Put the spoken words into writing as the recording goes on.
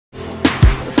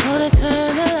wanna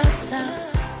turn the lights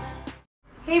out.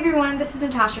 Hey everyone, this is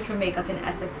Natasha from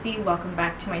MakeupInSFC. Welcome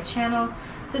back to my channel.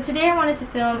 So today I wanted to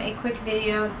film a quick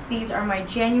video. These are my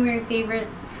January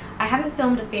favorites. I haven't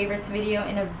filmed a favorites video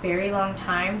in a very long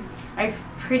time. I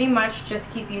pretty much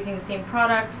just keep using the same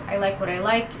products. I like what I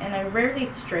like and I rarely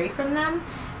stray from them.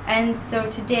 And so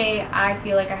today I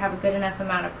feel like I have a good enough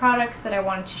amount of products that I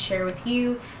wanted to share with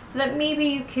you so that maybe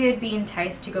you could be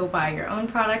enticed to go buy your own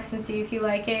products and see if you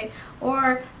like it,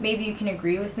 or maybe you can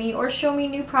agree with me or show me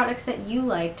new products that you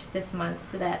liked this month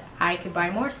so that I could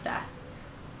buy more stuff.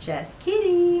 Just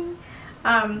kidding!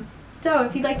 So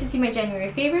if you'd like to see my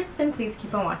January favorites, then please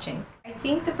keep on watching. I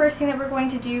think the first thing that we're going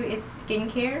to do is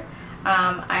skincare.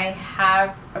 I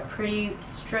have a pretty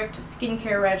strict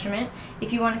skincare regimen.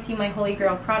 If you want to see my holy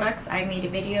grail products, I made a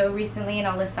video recently and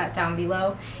I'll list that down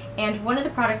below. And one of the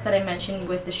products that I mentioned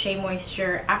was the Shea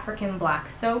Moisture African Black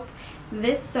Soap.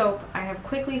 This soap I have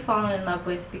quickly fallen in love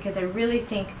with because I really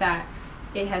think that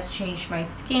it has changed my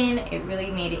skin. It really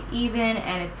made it even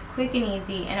and it's quick and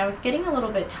easy, and I was getting a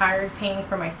little bit tired paying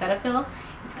for my Cetaphil.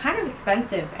 It's kind of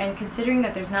expensive, and considering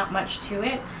that there's not much to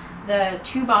it, the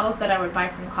 2 bottles that I would buy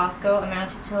from Costco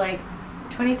amounted to like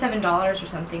 $27 or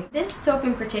something. This soap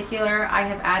in particular I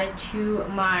have added to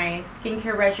my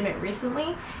skincare regimen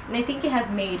recently, and I think it has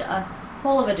made a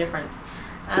whole of a difference.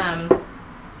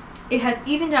 It has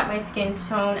evened out my skin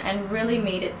tone and really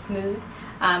made it smooth.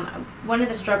 One of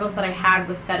the struggles that I had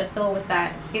with Cetaphil was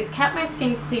that it kept my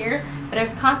skin clear, but I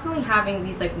was constantly having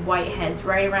these like white heads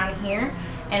right around here,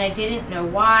 and I didn't know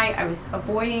why. I was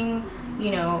avoiding,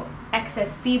 you know,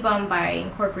 excess sebum by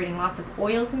incorporating lots of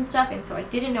oils and stuff, and so I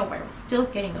didn't know why I was still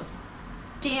getting those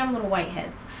damn little white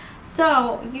heads.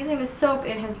 So using this soap,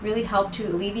 it has really helped to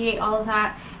alleviate all of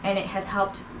that, and it has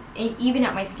helped even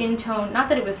out my skin tone. Not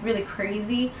that it was really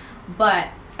crazy, but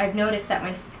I've noticed that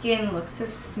my skin looks so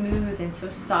smooth and so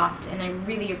soft, and I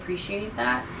really appreciate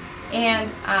that.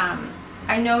 And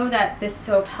I know that this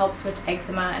soap helps with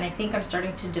eczema, and I think I'm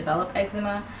starting to develop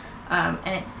eczema, and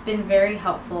it's been very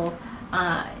helpful.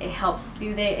 It helps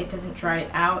soothe it, it doesn't dry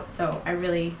it out, so I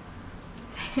really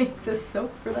thank this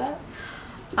soap for that.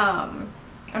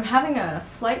 I'm having a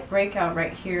slight breakout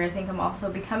right here. I think I'm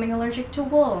also becoming allergic to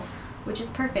wool, which is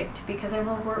perfect because I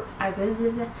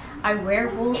wear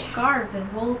wool scarves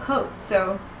and wool coats,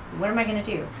 so what am I going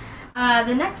to do?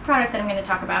 The next product that I'm going to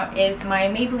talk about is my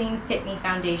Maybelline Fit Me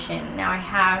Foundation. Now I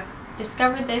have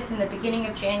discovered this in the beginning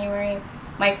of January.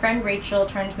 My friend Rachel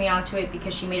turned me onto it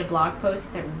because she made a blog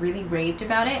post that really raved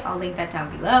about it. I'll link that down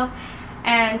below.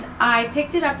 And I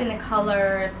picked it up in the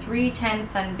color 310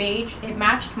 Sun Beige. It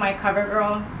matched my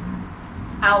CoverGirl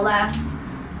Outlast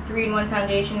 3-in-1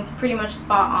 foundation. It's pretty much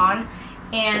spot on.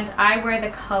 And I wear the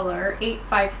color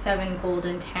 857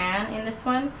 Golden Tan in this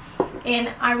one.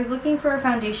 And I was looking for a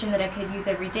foundation that I could use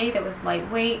every day that was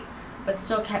lightweight but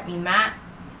still kept me matte.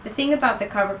 The thing about the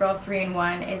CoverGirl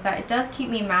 3-in-1 is that it does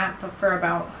keep me matte, but for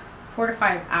about 4 to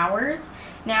 5 hours.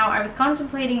 Now, I was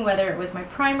contemplating whether it was my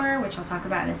primer, which I'll talk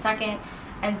about in a second,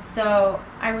 and so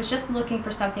I was just looking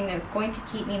for something that was going to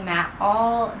keep me matte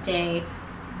all day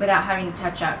without having to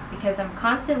touch up, because I'm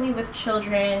constantly with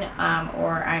children,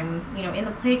 or I'm, you know, in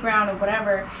the playground or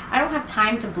whatever. I don't have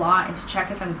time to blot and to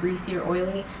check if I'm greasy or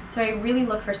oily, so I really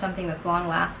look for something that's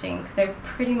long-lasting, because I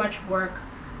pretty much work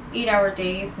 8-hour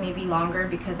days, maybe longer,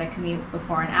 because I commute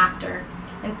before and after.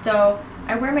 And so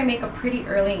I wear my makeup pretty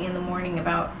early in the morning,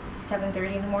 about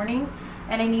 7:30 in the morning,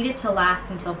 and I need it to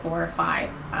last until 4 or 5.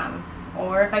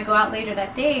 Or if I go out later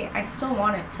that day, I still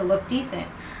want it to look decent.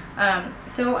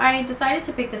 So I decided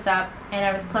to pick this up, and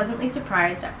I was pleasantly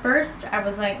surprised. At first, I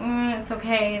was like, it's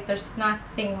okay, there's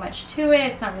nothing much to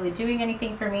it, it's not really doing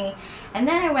anything for me. And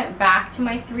then I went back to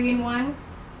my 3-in-1,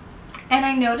 and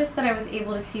I noticed that I was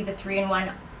able to see the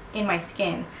 3-in-1 in my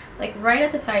skin. Like right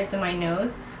at the sides of my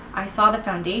nose, I saw the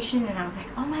foundation and I was like,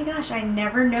 oh my gosh, I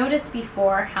never noticed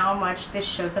before how much this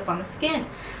shows up on the skin.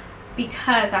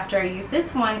 Because after I use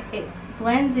this one, it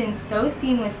blends in so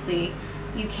seamlessly,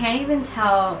 you can't even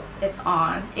tell it's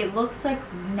on. It looks like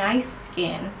nice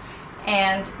skin.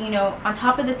 And you know, on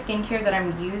top of the skincare that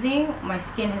I'm using, my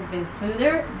skin has been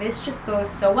smoother. This just goes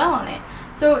so well on it.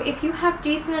 So if you have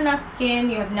decent enough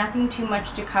skin, you have nothing too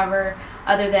much to cover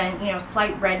other than, you know,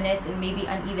 slight redness and maybe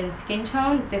uneven skin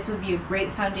tone, this would be a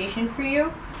great foundation for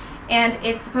you. And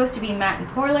it's supposed to be matte and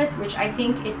poreless, which I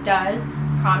think it does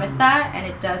promise that, and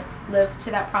it does live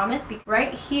to that promise. Because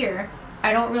right here,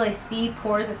 I don't really see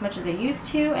pores as much as I used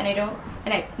to, and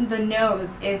the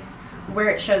nose is where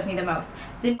it shows me the most.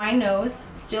 Then my nose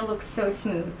still looks so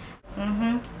smooth.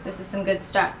 This is some good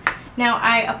stuff. Now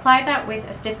I applied that with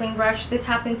a stippling brush. This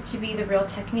happens to be the Real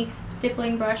Technique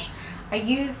stippling brush. I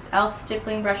use e.l.f.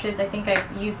 stippling brushes. I think I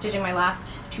used it in my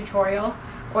last tutorial,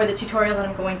 or the tutorial that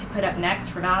I'm going to put up next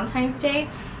for Valentine's Day.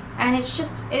 And it's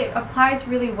just, it applies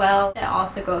really well. It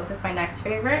also goes with my next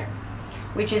favorite,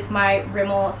 which is my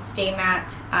Rimmel Stay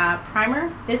Matte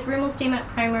primer. This Rimmel Stay Matte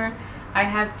primer I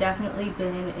have definitely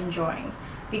been enjoying,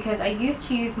 because I used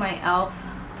to use my e.l.f.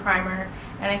 primer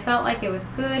and I felt like it was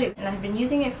good, and I've been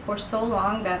using it for so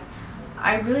long that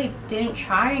I really didn't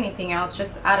try anything else,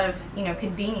 just out of, you know,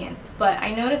 convenience. But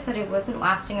I noticed that it wasn't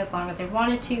lasting as long as I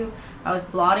wanted to. I was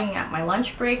blotting at my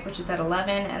lunch break, which is at 11,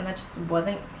 and that just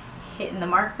wasn't hitting the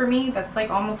mark for me. That's like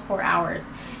almost 4 hours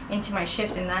into my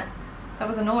shift, and that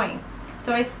was annoying.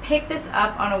 So I picked this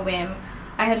up on a whim.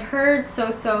 I had heard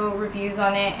so-so reviews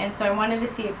on it, and so I wanted to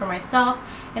see it for myself,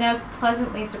 and I was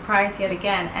pleasantly surprised yet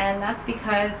again. And that's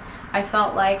because I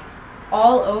felt like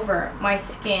all over my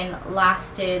skin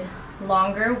lasted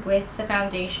longer with the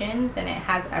foundation than it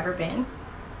has ever been.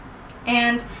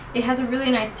 And it has a really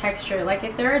nice texture. Like,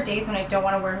 if there are days when I don't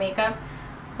want to wear makeup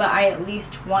but I at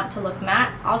least want to look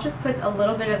matte, I'll just put a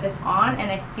little bit of this on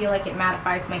and I feel like it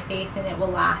mattifies my face and it will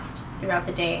last throughout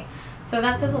the day. So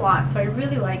that says a lot. So I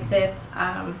really like this.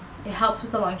 It helps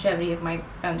with the longevity of my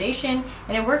foundation,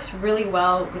 and it works really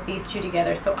well with these two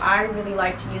together. So I really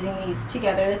liked using these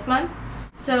together this month.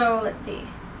 So let's see.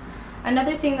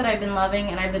 Another thing that I've been loving,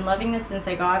 and I've been loving this since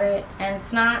I got it, and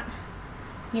it's not,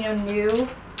 you know, new,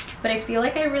 but I feel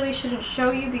like I really shouldn't show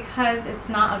you because it's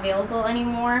not available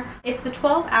anymore. It's the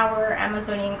 12-Hour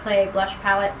Amazonian Clay Blush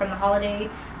Palette from the holiday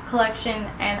collection,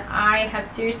 and I have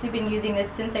seriously been using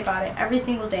this since I got it every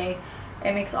single day.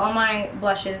 It makes all my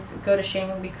blushes go to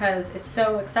shame because it's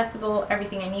so accessible.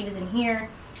 Everything I need is in here,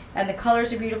 and the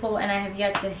colors are beautiful, and I have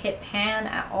yet to hit pan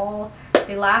at all.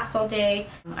 They last all day.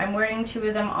 I'm wearing 2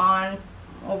 of them on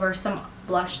over some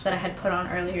blush that I had put on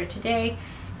earlier today,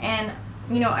 and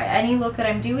you know, any look that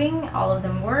I'm doing, all of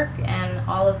them work and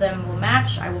all of them will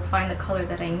match. I will find the color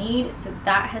that I need. So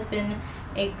that has been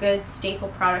a good staple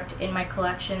product in my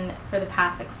collection for the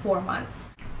past like 4 months.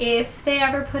 If they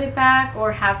ever put it back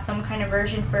or have some kind of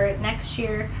version for it next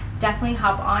year, definitely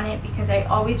hop on it, because I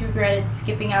always regretted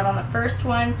skipping out on the first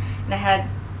one, and I had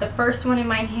the first one in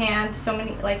my hand so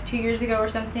many, like 2 years ago or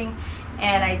something,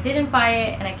 and I didn't buy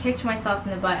it, and I kicked myself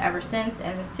in the butt ever since.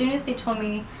 And as soon as they told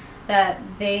me that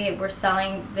they were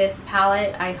selling this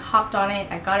palette, I hopped on it.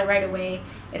 I got it right away.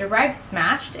 It arrived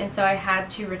smashed, and so I had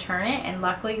to return it, and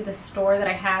luckily the store that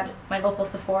I had, my local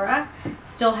Sephora,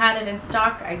 still had it in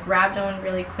stock. I grabbed one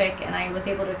really quick and I was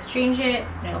able to exchange it,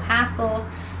 no hassle,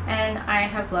 and I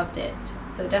have loved it.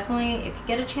 So definitely, if you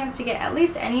get a chance to get at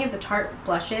least any of the Tarte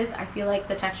blushes, I feel like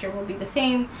the texture will be the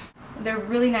same. They're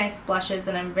really nice blushes,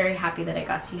 and I'm very happy that I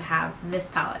got to have this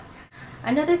palette.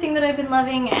 Another thing that I've been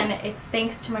loving, and it's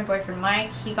thanks to my boyfriend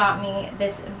Mike, he got me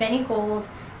this Benny Gold.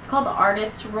 It's called the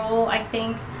Artist Roll, I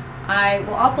think. I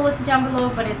will also list it down below,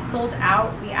 but it's sold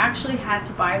out. We actually had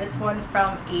to buy this one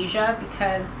from Asia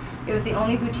because it was the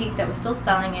only boutique that was still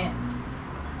selling it.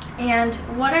 And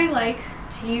what I like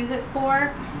to use it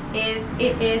for is,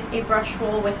 it is a brush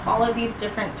roll with all of these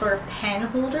different sort of pen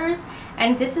holders,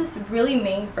 and this is really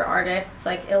made for artists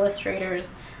like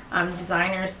illustrators,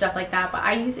 designers, stuff like that, but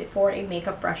I use it for a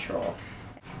makeup brush roll.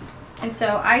 And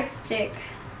so I stick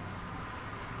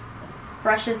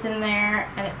brushes in there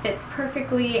and it fits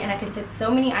perfectly, and I can fit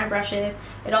so many eye brushes.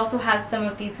 It also has some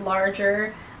of these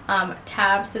larger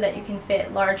tabs so that you can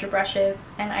fit larger brushes,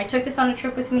 and I took this on a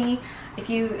trip with me. If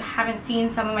you haven't seen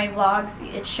some of my vlogs,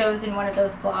 it shows in one of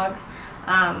those vlogs,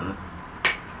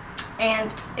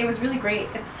 and it was really great.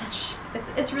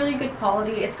 It's really good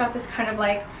quality. It's got this kind of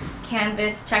like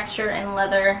canvas texture and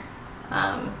leather,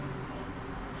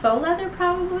 faux leather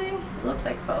probably. It looks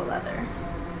like faux leather.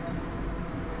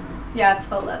 Yeah, it's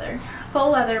faux leather.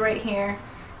 Faux leather right here.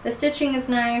 The stitching is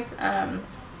nice.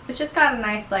 It's just got a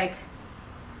nice like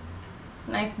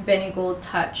nice Benny Gold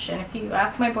touch, and if you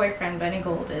ask my boyfriend, Benny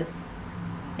Gold is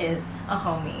a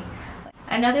homie.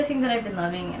 Another thing that I've been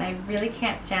loving, and I really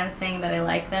can't stand saying that I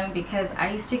like them because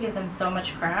I used to give them so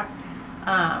much crap,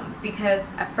 because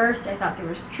at first I thought they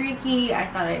were streaky, I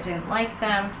thought I didn't like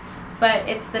them, but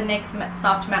it's the NYX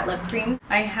Soft Matte Lip Creams.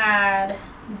 I had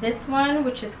this one,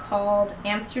 which is called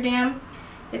Amsterdam.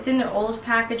 It's in their old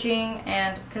packaging,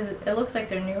 and because it looks like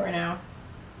they're newer now.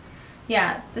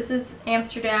 Yeah, this is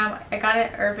Amsterdam. I got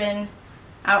it at Urban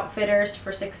Outfitters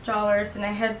for $6, and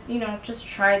I had, you know, just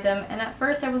tried them, and at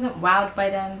first I wasn't wowed by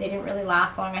them. They didn't really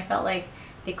last long. I felt like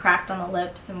they cracked on the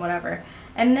lips and whatever.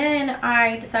 And then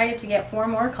I decided to get 4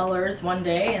 more colors one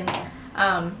day, and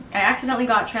I accidentally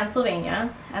got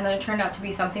Transylvania, and then it turned out to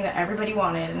be something that everybody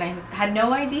wanted, and I had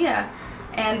no idea.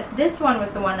 And this one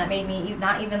was the one that made me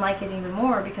not even like it even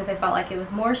more because I felt like it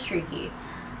was more streaky.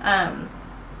 And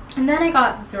then I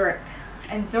got Zurich,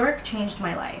 and Zurich changed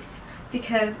my life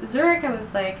because Zurich, I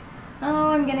was like, oh,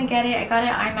 I'm gonna get it. I got it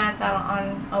iMats out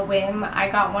on a whim. I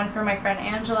got one for my friend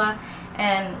Angela,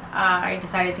 and I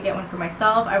decided to get one for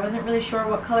myself. I wasn't really sure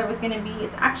what color it was gonna be.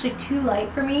 It's actually too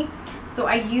light for me, so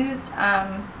I used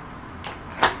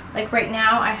like right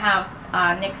now I have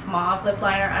NYX Mauve lip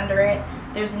liner under it.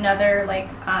 There's another like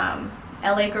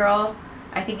LA Girl,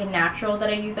 I think in Natural, that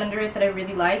I use under it that I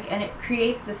really like, and it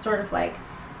creates this sort of like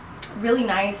really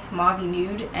nice mauve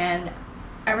nude. And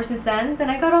ever since then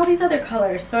I got all these other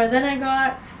colors. So then I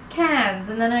got Cannes,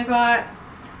 and then I got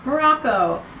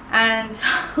Morocco, and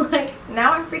like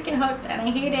now I'm freaking hooked and I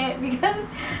hate it because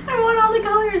I want all the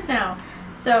colors now.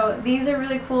 So these are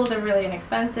really cool. They're really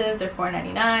inexpensive. They're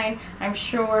 $4.99. I'm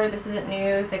sure this isn't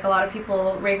news. Like a lot of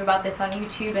people rave about this on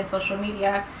YouTube and social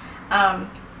media. And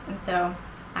so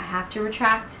I have to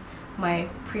retract my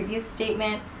previous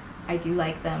statement. I do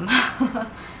like them.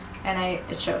 And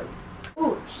it shows.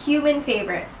 Ooh, human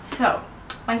favorite. So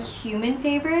my human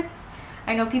favorites,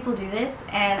 I know people do this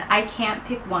and I can't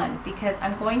pick one because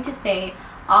I'm going to say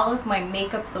all of my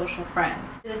makeup social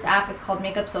friends. This app is called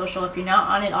Makeup Social. If you're not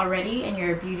on it already and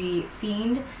you're a beauty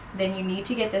fiend, then you need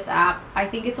to get this app. I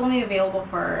think it's only available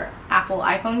for Apple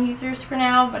iPhone users for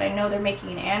now, but I know they're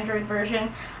making an Android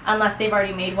version, unless they've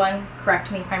already made one.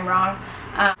 Correct me if I'm wrong.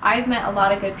 I've met a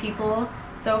lot of good people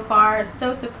so far,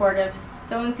 so supportive,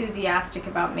 so enthusiastic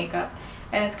about makeup.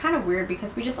 And it's kind of weird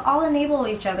because we just all enable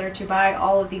each other to buy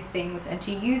all of these things and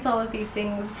to use all of these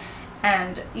things.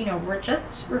 And you know, we're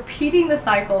just repeating the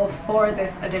cycle for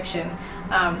this addiction.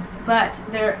 But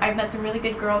I've met some really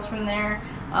good girls from there,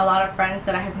 a lot of friends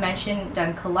that I have mentioned,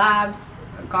 done collabs,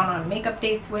 gone on makeup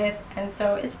dates with, and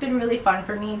so it's been really fun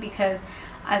for me because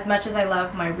as much as I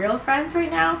love my real friends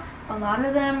right now, a lot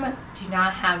of them do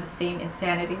not have the same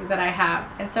insanity that I have.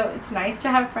 And so it's nice to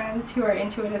have friends who are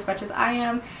into it as much as I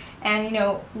am. And you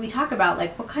know, we talk about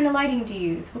like, what kind of lighting do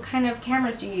you use? What kind of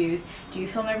cameras do you use? Do you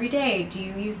film every day? Do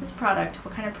you use this product?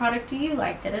 What kind of product do you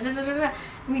like? Da, da, da, da, da, da.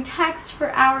 We text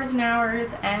for hours and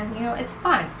hours, and you know, it's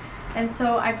fun. And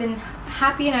so I've been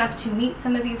happy enough to meet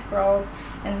some of these girls,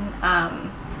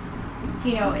 and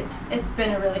you know, it's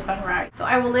been a really fun ride. So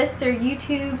I will list their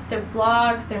YouTubes, their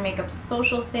blogs, their makeup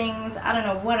social things, I don't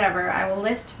know, whatever. I will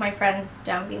list my friends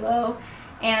down below,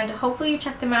 and hopefully you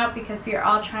check them out because we are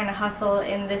all trying to hustle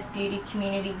in this beauty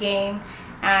community game,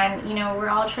 and you know, we're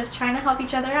all just trying to help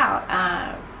each other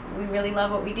out. We really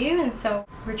love what we do, and so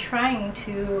we're trying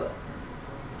to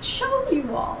show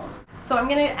you all. So I'm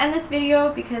gonna end this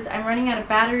video because I'm running out of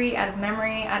battery, out of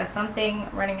memory, out of something,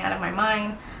 running out of my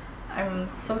mind. I'm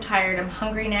so tired, I'm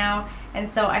hungry now,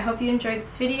 and so I hope you enjoyed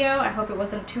this video. I hope it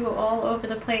wasn't too all over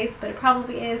the place, but it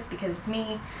probably is because it's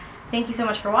me. Thank you so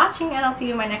much for watching, and I'll see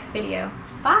you in my next video.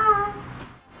 Bye!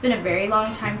 It's been a very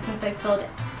long time since I filmed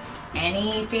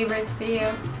any favorites video.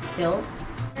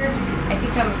 I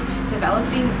think I'm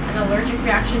developing an allergic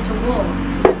reaction to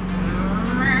wolves.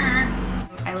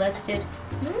 I listed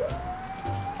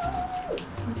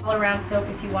all around soap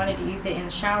if you wanted to use it in the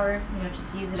shower. You know,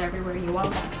 just use it everywhere you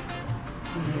want.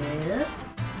 Yes.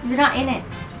 You're not in it.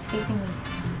 It's facing me.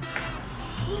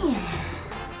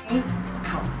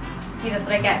 Ow. See, that's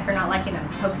what I get for not liking them.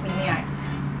 Pokes me in the eye.